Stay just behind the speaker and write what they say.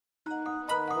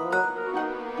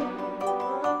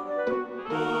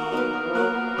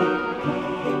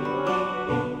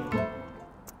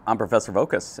I'm Professor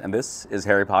Voqas, and this is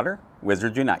Harry Potter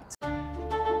Wizards Unite.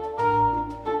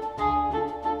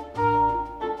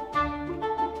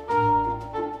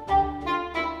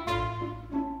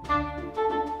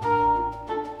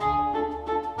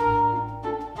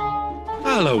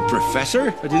 Hello,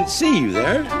 Professor. I didn't see you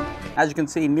there. As you can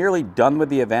see, nearly done with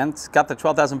the event. Got the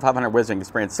 12,500 Wizarding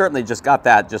experience. Certainly just got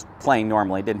that just playing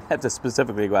normally. Didn't have to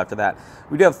specifically go after that.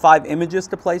 We do have 5 images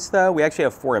to place, though. We actually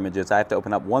have 4 images. I have to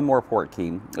open up one more port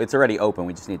key. It's already open.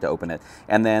 We just need to open it.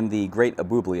 And then the great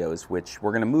Ebublios, which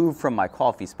we're going to move from my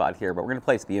coffee spot here, but we're going to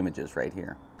place the images right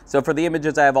here. So for the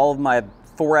images, I have all of my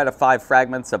 4 out of 5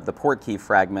 fragments of the port key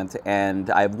fragment, and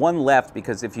I have 1 left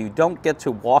because if you don't get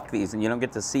to walk these and you don't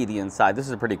get to see the inside, this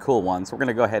is a pretty cool one, so we're going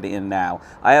to go ahead in now.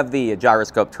 I have the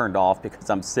gyroscope turned off because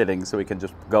I'm sitting so we can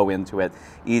just go into it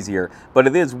easier. But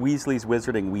it is Weasley's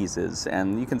Wizarding Wheezes,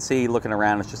 and you can see looking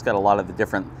around, it's just got a lot of the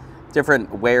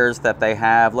different wares that they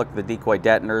have. Look, the decoy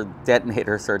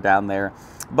detonators are down there.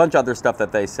 A bunch of other stuff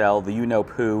that they sell. The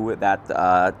you-know-poo,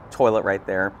 that toilet right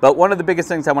there. But one of the biggest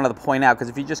things I wanted to point out, because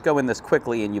if you just go in this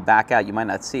quickly and you back out, you might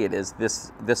not see it, is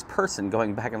this person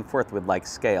going back and forth with like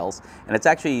scales. And it's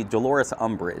actually Dolores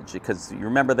Umbridge, because you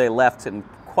remember they left in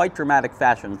quite dramatic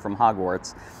fashion from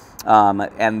Hogwarts.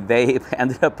 And they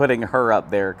ended up putting her up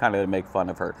there kind of to make fun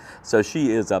of her. So she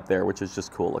is up there, which is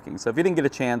just cool looking. So if you didn't get a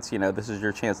chance, you know, this is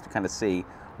your chance to kind of see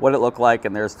what it looked like.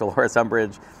 And there's Dolores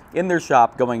Umbridge in their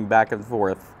shop going back and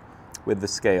forth with the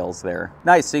scales there.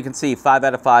 Nice, so you can see 5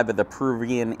 out of 5 of the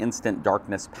Peruvian Instant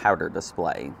Darkness powder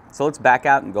display. So let's back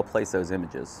out and go place those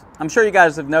images. I'm sure you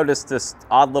guys have noticed this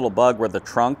odd little bug where the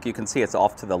trunk, you can see it's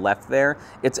off to the left there.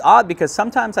 It's odd because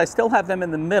sometimes I still have them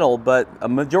in the middle, but a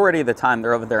majority of the time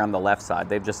they're over there on the left side.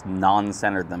 They've just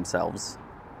non-centered themselves.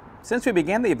 Since we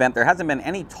began the event, there hasn't been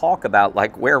any talk about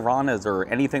like where Ron is or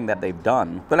anything that they've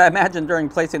done. But I imagine during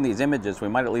placing these images, we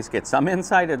might at least get some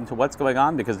insight into what's going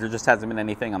on because there just hasn't been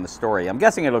anything on the story. I'm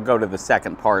guessing it'll go to the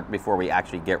second part before we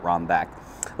actually get Ron back.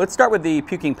 Let's start with the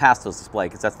Puking Pastels display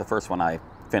because that's the first one I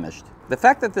finished. The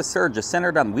fact that this surge is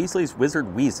centered on Weasley's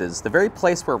Wizard Wheezes, the very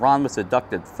place where Ron was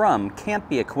abducted from, can't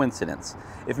be a coincidence.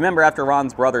 If you remember, after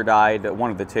Ron's brother died,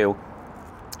 one of the two,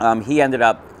 he ended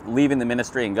up leaving the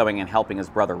ministry and going and helping his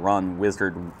brother run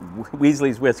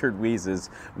Weasley's Wizard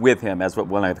Wheezes with him as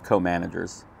one of the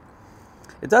co-managers.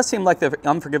 It does seem like the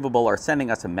Unforgivable are sending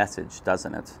us a message,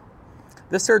 doesn't it?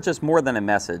 This surge is more than a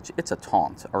message, it's a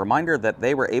taunt, a reminder that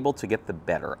they were able to get the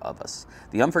better of us.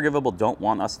 The Unforgivable don't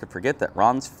want us to forget that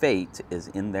Ron's fate is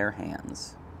in their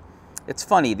hands. It's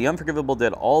funny, the Unforgivable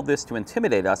did all this to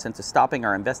intimidate us into stopping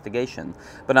our investigation,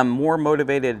 but I'm more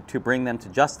motivated to bring them to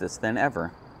justice than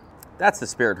ever. That's the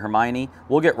spirit, Hermione.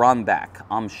 We'll get Ron back.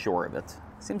 I'm sure of it.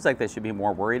 Seems like they should be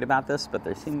more worried about this, but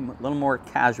they seem a little more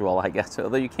casual, I guess,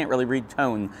 although you can't really read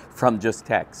tone from just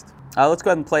text. Let's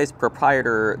go ahead and place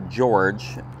proprietor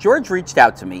George. George reached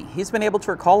out to me. He's been able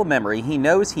to recall a memory he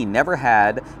knows he never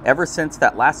had ever since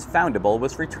that last foundable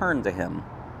was returned to him.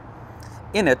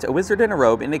 In it, a wizard in a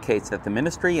robe indicates that the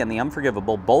Ministry and the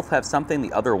Unforgivable both have something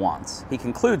the other wants. He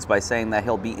concludes by saying that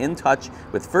he'll be in touch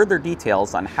with further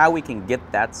details on how we can get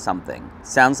that something.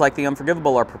 Sounds like the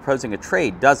Unforgivable are proposing a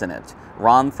trade, doesn't it?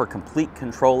 Ron for complete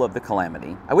control of the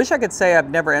Calamity. I wish I could say I've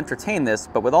never entertained this,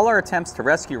 but with all our attempts to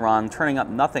rescue Ron turning up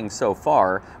nothing so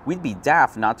far, we'd be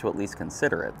daft not to at least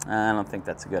consider it. I don't think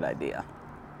that's a good idea.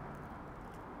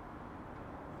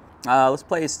 Let's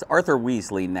place Arthur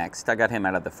Weasley next. I got him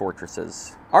out of the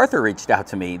fortresses. Arthur reached out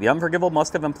to me. The Unforgivable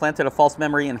must have implanted a false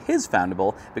memory in his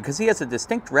foundable because he has a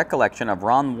distinct recollection of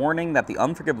Ron warning that the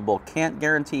Unforgivable can't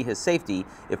guarantee his safety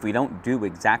if we don't do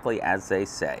exactly as they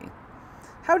say.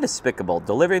 How despicable,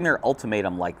 delivering their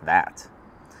ultimatum like that.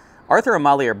 Arthur and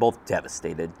Molly are both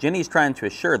devastated. Ginny's trying to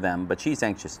assure them, but she's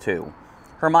anxious too.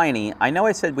 Hermione, I know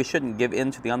I said we shouldn't give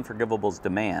in to the Unforgivable's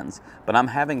demands, but I'm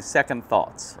having second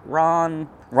thoughts. Ron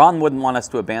wouldn't want us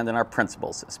to abandon our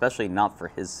principles, especially not for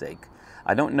his sake.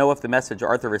 I don't know if the message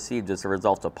Arthur received is a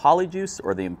result of Polyjuice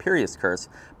or the Imperious Curse,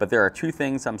 but there are 2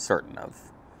 things I'm certain of.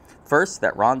 First,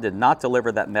 that Ron did not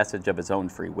deliver that message of his own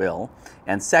free will,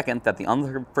 and second, that the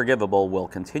Unforgivable will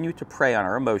continue to prey on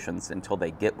our emotions until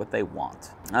they get what they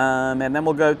want. And then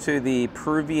we'll go to the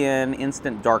Peruvian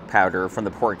Instant Dark Powder from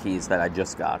the port keys that I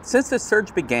just got. Since this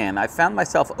surge began, I found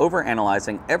myself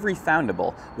overanalyzing every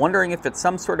foundable, wondering if it's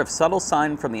some sort of subtle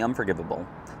sign from the Unforgivable.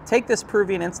 Take this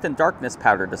Peruvian Instant Darkness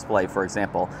powder display, for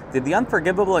example. Did the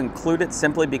Unforgivable include it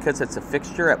simply because it's a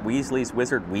fixture at Weasley's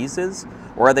Wizard Wheezes?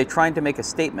 Or are they trying to make a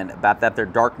statement about that their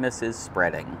darkness is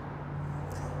spreading?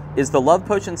 Is the love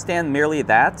potion stand merely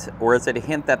that, or is it a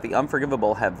hint that the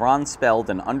unforgivable have Ron spelled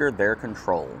and under their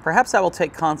control? Perhaps I will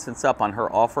take Constance up on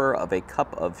her offer of a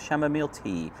cup of chamomile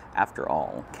tea after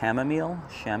all. Chamomile?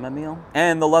 Chamomile?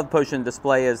 And the love potion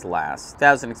display is last.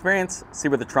 1,000 experience, see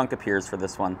where the trunk appears for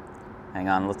this one. Hang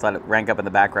on, let's let it rank up in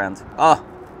the background. Oh,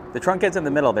 the trunk is in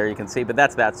the middle there, you can see, but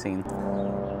that's that scene.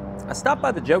 I stopped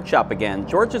by the joke shop again.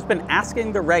 George has been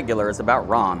asking the regulars about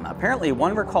Ron. Apparently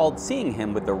one recalled seeing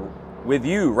him with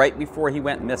you right before he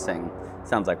went missing.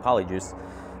 Sounds like Polyjuice.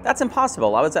 That's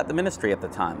impossible. I was at the ministry at the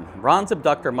time. Ron's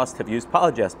abductor must have used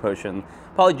Polyjuice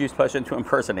potion to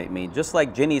impersonate me, just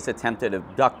like Ginny's attempted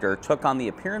abductor took on the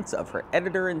appearance of her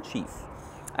editor-in-chief.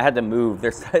 I had to move.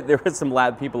 There was some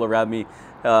loud people around me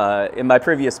in my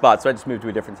previous spot, so I just moved to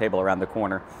a different table around the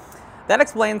corner. That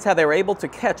explains how they were able to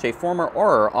catch a former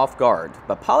Auror off guard,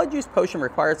 but Polyjuice potion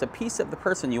requires a piece of the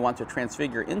person you want to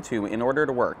transfigure into in order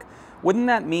to work. Wouldn't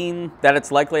that mean that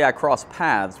it's likely I crossed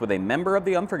paths with a member of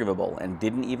the Unforgivable and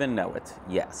didn't even know it?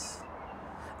 Yes.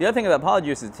 The other thing about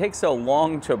Polyjuice is it takes so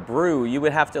long to brew, you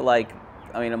would have to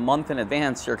a month in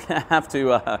advance, you're gonna have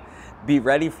to be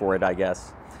ready for it, I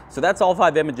guess. So that's all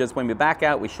 5 images. When we back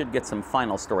out, we should get some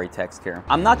final story text here.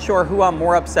 I'm not sure who I'm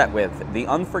more upset with, the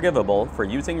Unforgivable for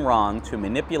using Ron to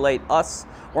manipulate us,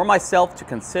 or myself to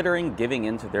considering giving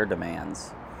in to their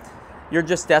demands. You're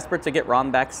just desperate to get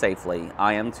Ron back safely.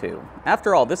 I am too.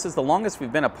 After all, this is the longest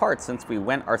we've been apart since we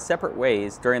went our separate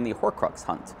ways during the Horcrux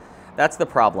hunt. That's the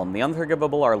problem. The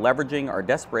Unforgivable are leveraging our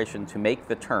desperation to make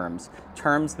the terms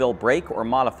they'll break or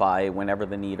modify whenever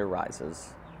the need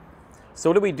arises. So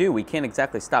what do? We can't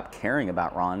exactly stop caring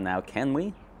about Ron now, can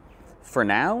we? For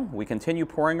now, we continue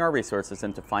pouring our resources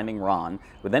into finding Ron.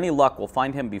 With any luck, we'll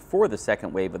find him before the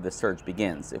second wave of the surge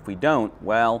begins. If we don't,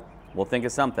 well, we'll think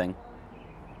of something.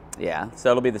 Yeah, so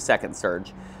it'll be the second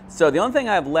surge. So the only thing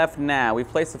I have left now, we've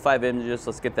placed the 5 images.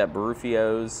 Let's get that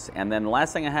Barufios. And then the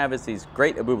last thing I have is these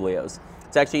great Ebublios.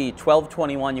 It's actually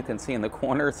 12:21, you can see in the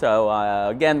corner. So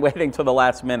again, waiting till the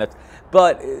last minute.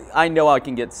 But I know I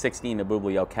can get 16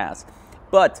 Ebublio casts.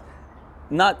 But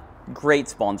not great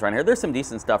spawns around here. There's some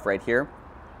decent stuff right here.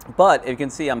 But you can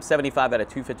see I'm 75 out of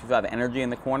 255 energy in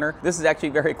the corner. This is actually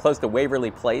very close to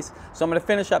Waverly Place. So I'm going to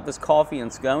finish up this coffee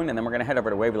and scone, and then we're going to head over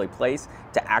to Waverly Place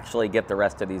to actually get the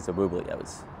rest of these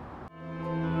Ebublios.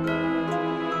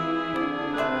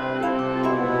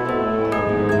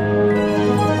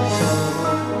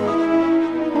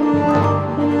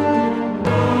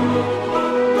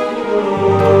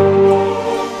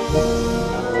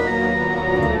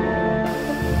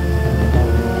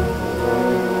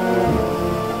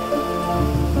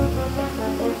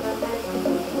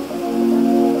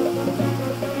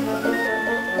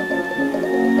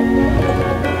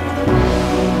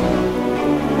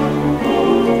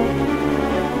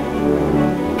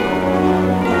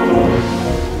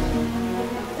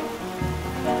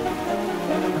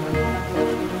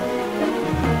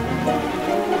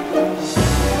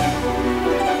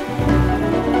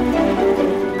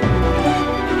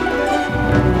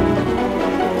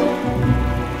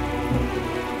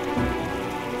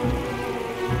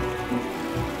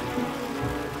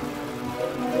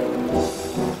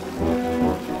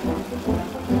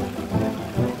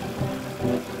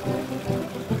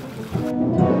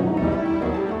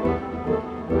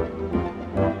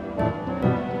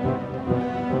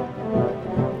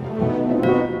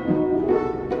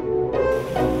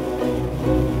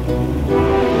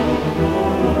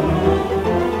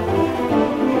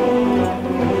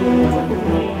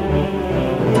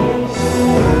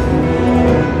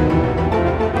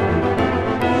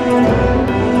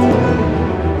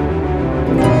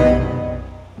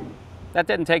 That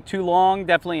didn't take too long.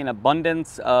 Definitely an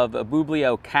abundance of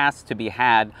Ebublio casts to be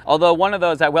had. Although one of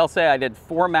those, I will say, I did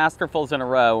 4 Masterfuls in a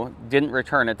row, didn't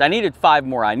return it. I needed 5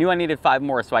 more. I knew I needed 5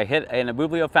 more, so I hit an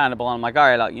Ebublio Foundable, and I'm like, all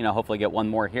right, I'll, hopefully get 1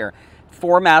 more here.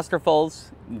 4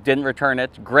 Masterfuls, didn't return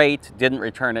it. Great, didn't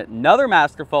return it. Another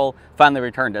Masterful, finally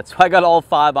returned it. So I got all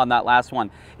 5 on that last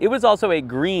one. It was also a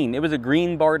green. It was a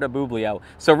green barred Ebublio.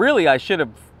 So really, I should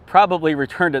have probably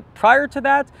returned it prior to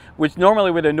that, which normally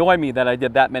would annoy me that I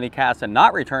did that many casts and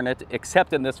not return it,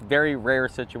 except in this very rare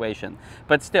situation.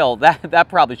 But still, that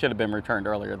probably should have been returned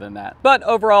earlier than that. But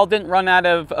overall, didn't run out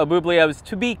of Ebublios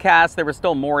to be cast. There were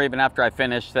still more even after I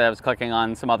finished. I was clicking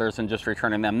on some others and just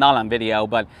returning them, not on video,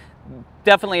 but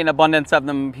definitely an abundance of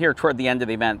them here toward the end of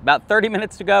the event. About 30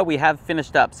 minutes to go, we have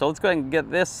finished up. So let's go ahead and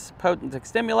get this potent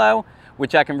extimulo,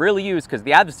 which I can really use because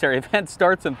the adversary event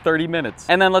starts in 30 minutes.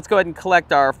 And then let's go ahead and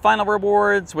collect our final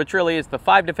rewards, which really is the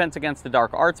 5 defense against the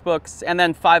dark arts books, and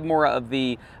then 5 more of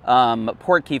the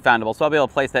port key foundable. So I'll be able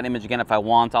to place that image again if I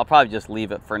want. I'll probably just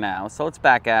leave it for now. So let's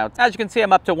back out. As you can see,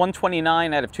 I'm up to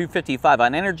 129 out of 255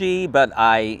 on energy, but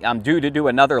I'm due to do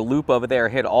another loop over there,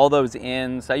 hit all those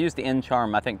inns. I used the inn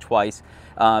charm, I think, twice.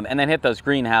 And then hit those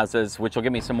greenhouses, which will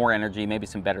give me some more energy, maybe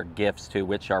some better gifts too,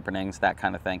 witch sharpenings, that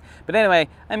kind of thing. But anyway,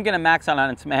 I'm going to max out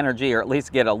on some energy, or at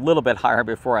least get a little bit higher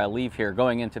before I leave here,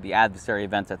 going into the adversary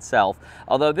event itself.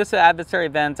 Although this adversary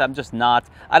event, I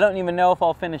don't even know if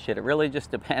I'll finish it. It really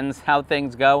just depends how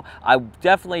things go. I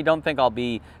definitely don't think I'll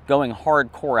be going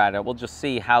hardcore at it. We'll just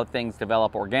see how things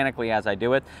develop organically as I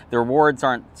do it. The rewards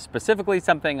aren't specifically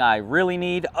something I really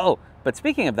need. Oh, but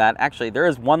speaking of that, actually, there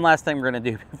is one last thing we're going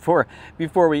to do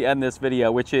before we end this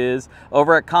video, which is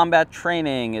over at Combat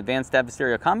Training, Advanced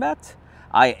Adversarial Combat.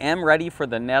 I am ready for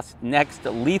the next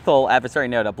lethal adversary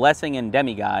node, a Blessing in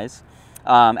Demiguise.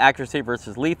 Accuracy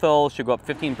versus lethal should go up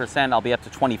 15%. I'll be up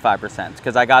to 25%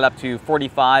 because I got up to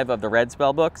 45 of the red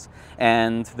spell books,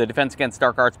 and the defense against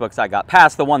dark arts books I got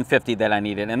past the 150 that I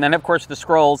needed. And then, of course, the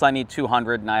scrolls I need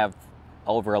 200, and I have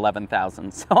over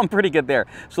 11,000, so I'm pretty good there.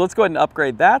 So let's go ahead and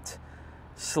upgrade that.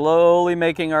 Slowly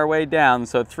making our way down,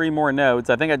 so 3 more nodes.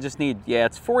 I think I just need, yeah,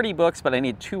 it's 40 books, but I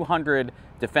need 200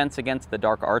 defense against the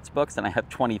dark arts books, and I have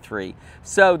 23.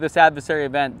 So this adversary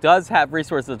event does have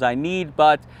resources I need,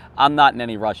 but I'm not in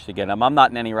any rush to get them. I'm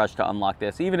not in any rush to unlock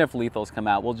this. Even if lethals come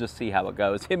out, we'll just see how it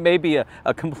goes. It may be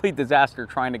a complete disaster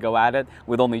trying to go at it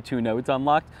with only 2 nodes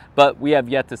unlocked, but we have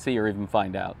yet to see or even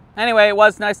find out. Anyway, it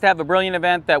was nice to have a brilliant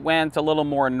event that went a little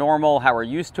more normal, how we're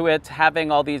used to it. Having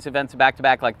all these events back to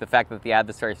back, like the fact that the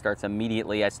adversary starts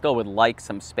immediately, I still would like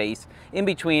some space in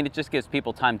between. It just gives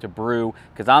people time to brew,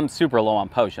 because I'm super low on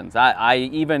potions. I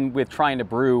even with trying to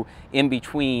brew in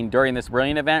between during this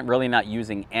brilliant event, really not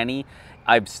using any,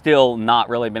 I've still not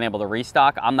really been able to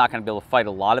restock. I'm not going to be able to fight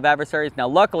a lot of adversaries. Now,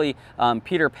 luckily,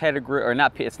 Peter Pettigrew, or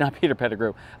not, it's not Peter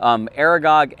Pettigrew,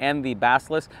 Aragog and the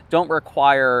Basilisk don't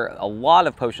require a lot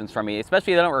of potions from me,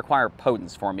 especially they don't require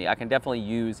potents for me. I can definitely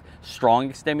use strong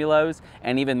extimulos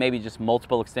and even maybe just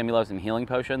multiple extimulos and healing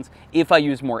potions if I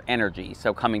use more energy.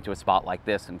 So coming to a spot like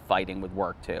this and fighting would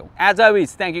work too. As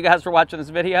always, thank you guys for watching this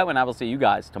video, and I will see you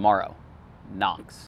guys tomorrow. Nox.